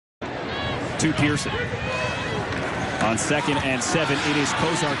to Pearson. On 2nd and 7, it is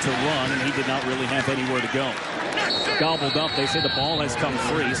Kozar to run, and he did not really have anywhere to go. Gobbled up. They say the ball has come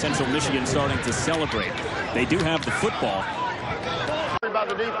free. Central Michigan starting to celebrate. They do have the football. About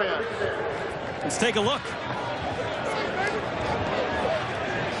the defense. Let's take a look.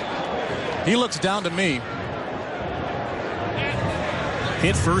 He looks down to me.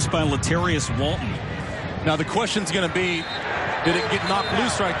 Hit first by Leterrius Walton. Now the question's going to be, did it get knocked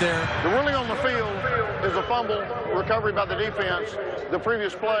loose right there? The ruling on the field is a fumble recovery by the defense. The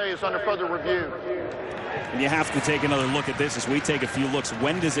previous play is under further review. And you have to take another look at this as we take a few looks.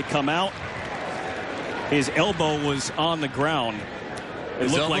 When does it come out? His elbow was on the ground. It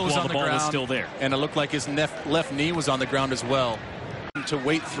looked like while the ball was still there. And it looked like his left knee was on the ground as well. To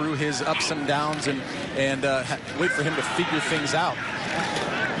wait through his ups and downs and wait for him to figure things out.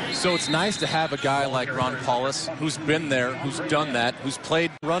 So it's nice to have a guy like Ron Paulus who's been there, who's done that, who's played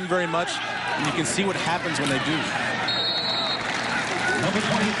run very much, and you can see what happens when they do. Number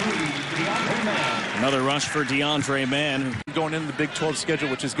 23, DeAndre Mann. Another rush for DeAndre Mann. Going into the Big 12 schedule,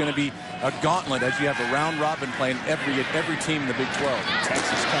 which is going to be a gauntlet as you have a round robin playing every team in the Big 12.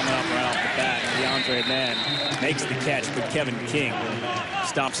 Texas coming up right off the bat. DeAndre Mann makes the catch, but Kevin King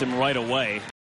stops him right away.